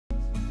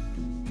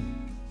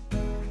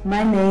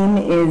My name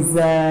is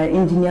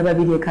Engineer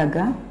Babirye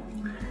Kagga.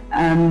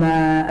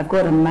 I've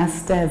got a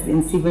master's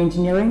in civil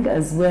engineering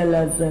as well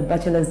as a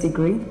bachelor's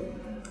degree.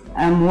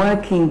 I'm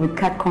working with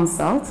WETT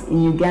Consult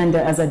in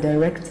Uganda as a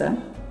director,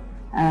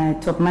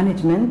 top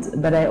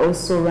management, but I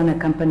also run a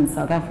company in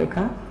South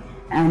Africa,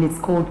 and it's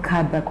called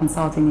Kagga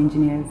Consulting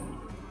Engineers.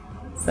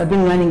 So I've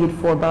been running it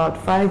for about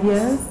 5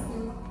 years,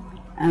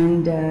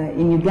 and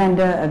in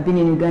Uganda, I've been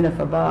in Uganda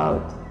for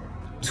about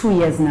 2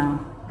 years now,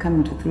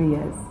 coming to 3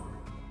 years.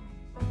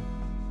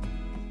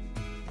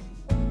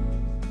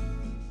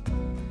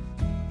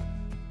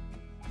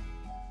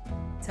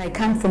 I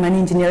come from an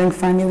engineering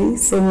family,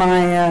 so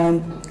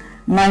my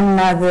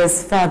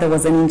mother's father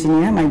was an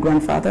engineer, my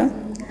grandfather.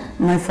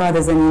 My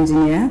father's an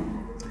engineer,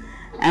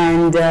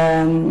 and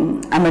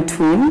I'm a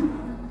twin.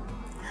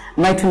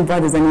 My twin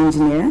brother's an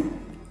engineer.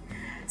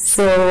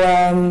 So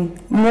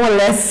more or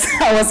less,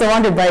 I was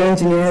surrounded by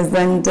engineers,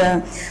 and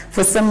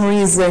for some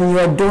reason, you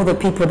adore the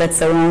people that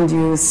surround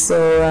you. So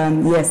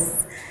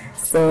yes,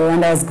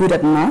 and I was good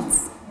at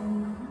maths,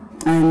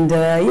 and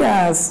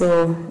yeah,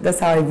 so that's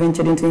how I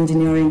ventured into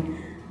engineering.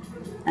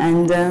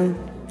 And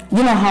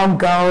you know how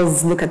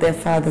girls look at their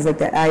fathers like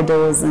their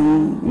idols,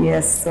 and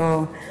yes,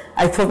 so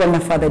I thought what my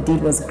father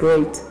did was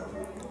great,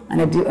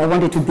 and I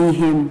wanted to be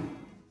him.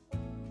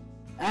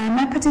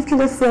 My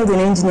particular field in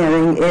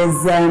engineering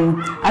is,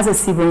 as a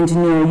civil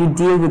engineer, you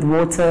deal with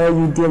water,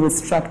 you deal with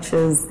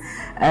structures,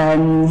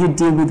 you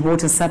deal with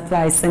water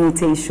supply,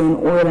 sanitation,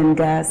 oil and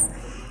gas,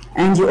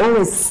 and you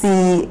always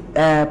see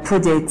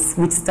projects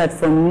which start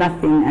from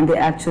nothing, and you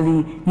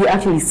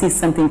actually see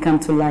something come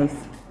to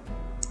life.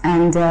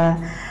 And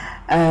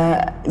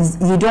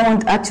you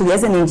don't actually,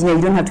 as an engineer,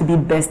 you don't have to be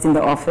best in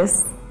the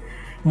office.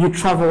 You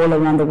travel all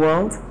around the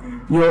world.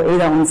 You're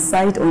either on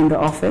site or in the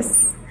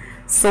office.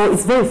 So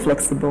it's very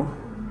flexible.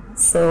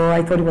 So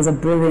I thought it was a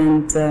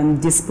brilliant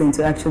discipline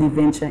to actually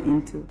venture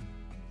into.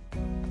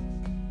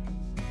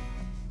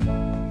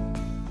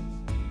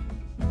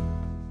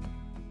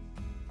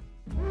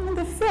 In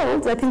the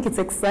field, I think it's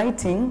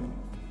exciting.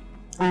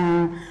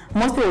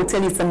 Most people will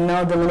tell you it's a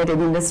male-dominated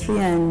industry,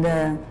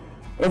 and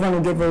everyone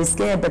will get very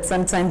scared, but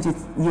sometimes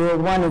you're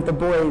one of the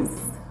boys.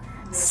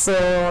 So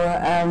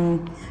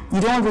you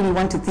don't really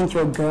want to think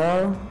you're a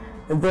girl,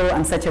 though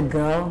I'm such a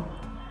girl.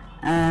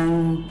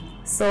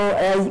 So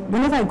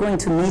whenever I go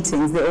into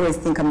meetings, they always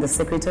think I'm the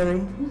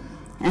secretary.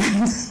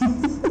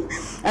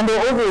 And they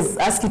always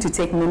ask you to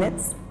take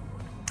minutes.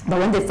 But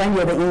when they find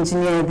you're the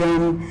engineer,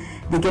 then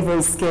they get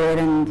very scared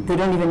and they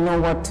don't even know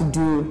what to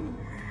do.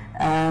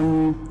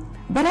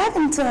 But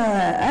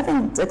I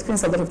haven't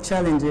experienced a lot of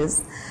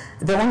challenges.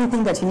 The only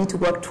thing that you need to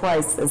work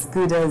twice as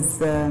good as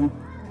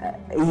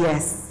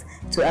yes,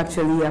 to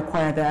actually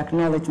acquire the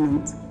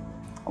acknowledgement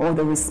or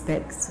the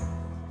respect.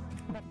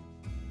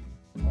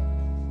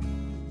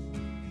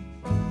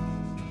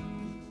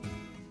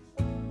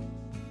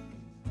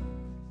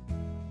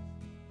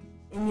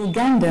 In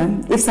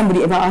Uganda, if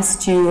somebody ever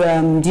asked you,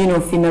 do you know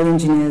female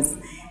engineers,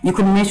 you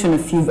could mention a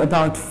few,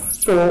 about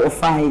 4 or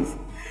 5.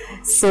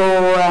 So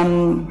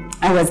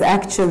I was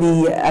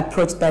actually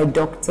approached by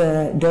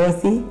Dr.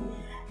 Dorothy,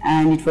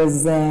 and it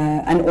was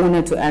an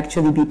honor to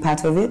actually be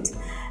part of it.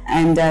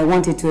 And I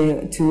wanted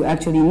to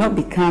actually not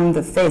become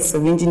the face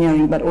of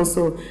engineering, but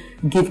also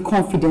give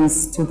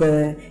confidence to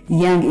the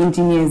young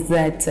engineers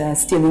that are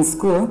still in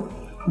school,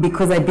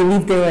 because I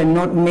believe there are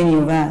not many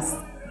of us.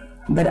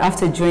 But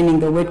after joining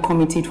the WETT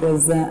committee, it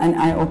was an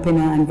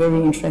eye-opener and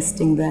very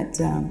interesting that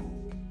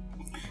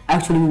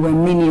actually we were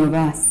many of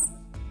us.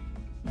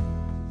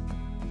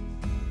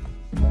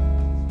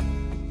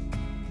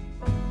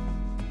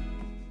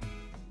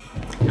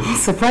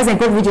 Surprisingly, I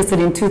got registered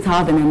in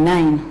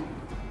 2009.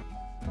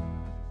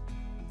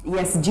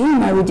 Yes, during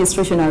my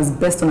registration, I was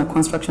based on a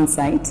construction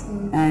site,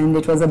 and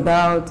it was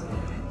about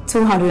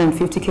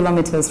 250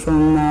 kilometers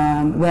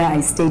from where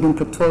I stayed in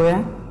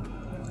Pretoria.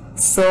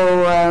 So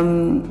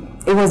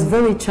it was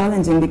very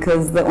challenging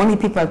because the only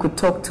people I could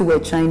talk to were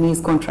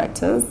Chinese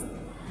contractors,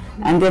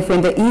 and therefore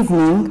in the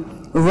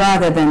evening,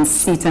 rather than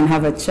sit and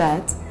have a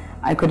chat,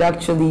 I could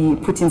actually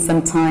put in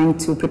some time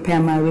to prepare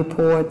my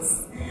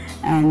reports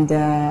and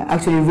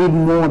actually read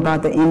more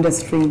about the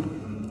industry.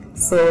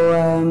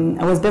 So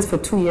I was based for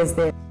 2 years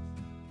there.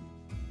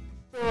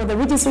 So the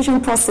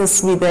registration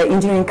process with the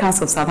Engineering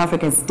Council of South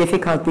Africa is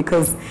difficult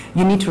because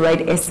you need to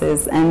write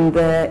essays, and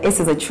the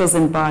essays are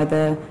chosen by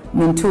the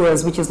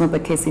mentors, which is not the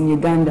case in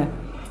Uganda.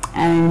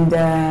 And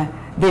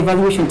the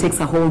evaluation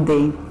takes a whole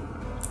day.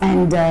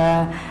 And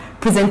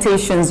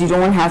presentations, you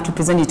don't have to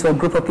present it to a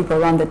group of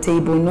people around the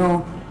table.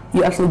 No,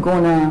 you actually go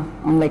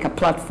on like a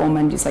platform,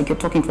 and it's like you're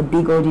talking to a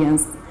big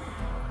audience.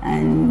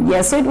 And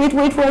yeah, so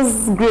it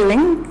was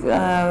grilling,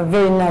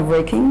 very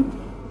nerve-wracking,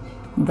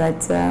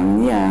 but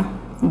yeah,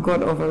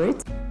 got over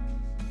it.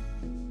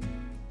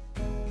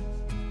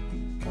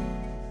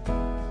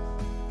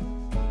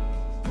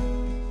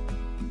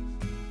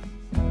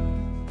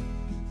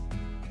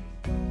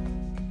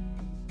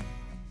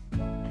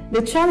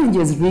 The challenge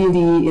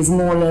is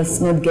more or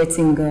less not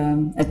getting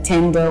a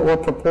tender or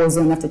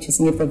proposal, and after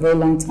chasing it for a very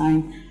long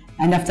time,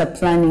 and after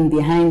planning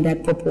behind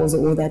that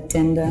proposal or that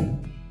tender,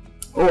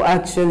 or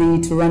actually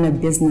to run a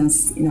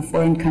business in a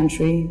foreign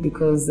country,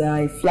 because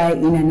I fly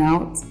in and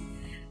out,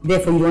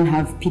 therefore you don't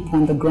have people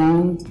on the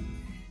ground,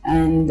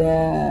 and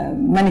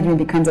management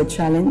becomes a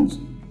challenge,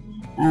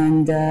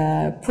 and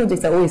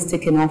projects are always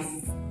taken off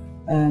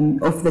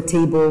the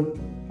table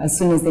as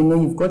soon as they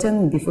know you've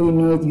gotten. Before you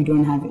know it, you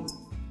don't have it.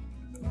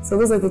 So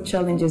those are the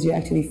challenges you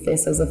actually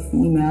face as a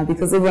female,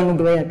 because everyone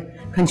will be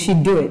like, can she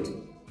do it?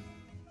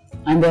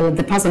 And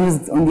the person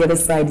who's on the other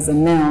side is a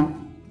male,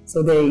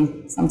 so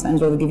they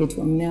sometimes rather give it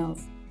to a male.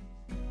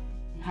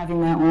 Having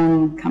my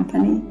own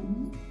company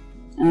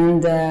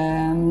and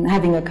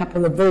having a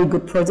couple of very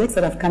good projects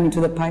that have come into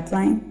the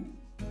pipeline.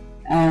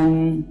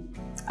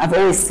 I've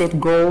always set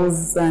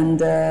goals, and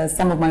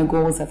some of my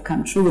goals have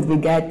come true with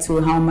regard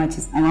to how much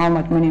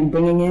money I'm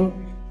bringing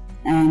in,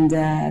 and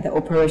the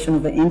operation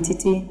of the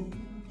entity,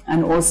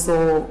 and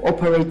also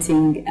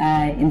operating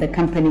in the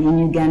company in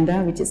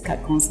Uganda, which is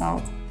CAT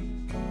Consult.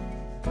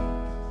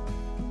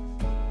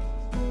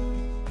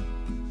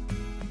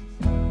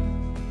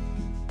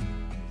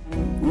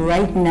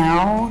 Right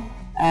now,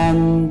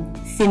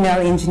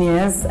 female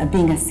engineers are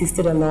being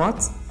assisted a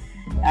lot.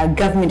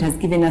 Government has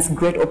given us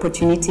great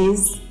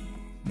opportunities.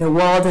 The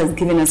world has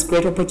given us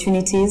great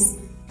opportunities.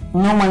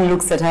 No one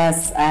looks at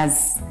us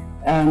as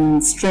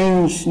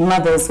strange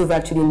mothers who've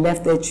actually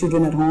left their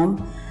children at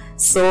home.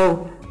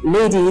 So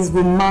ladies,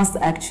 we must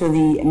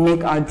actually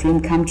make our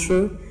dream come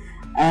true.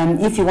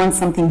 If you want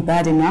something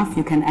bad enough,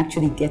 you can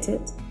actually get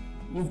it.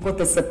 You've got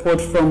the support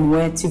from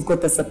WETT, you've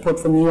got the support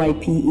from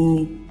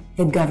UIPE,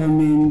 the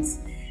government,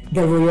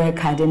 the Royal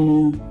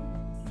Academy.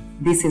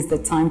 This is the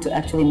time to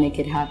actually make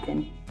it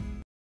happen.